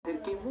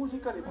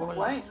música le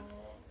pongo a eso.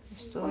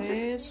 Esto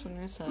Entonces, es un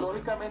ensayo.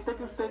 lógicamente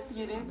que usted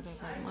tiene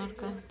Agregar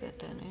marca,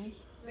 detener.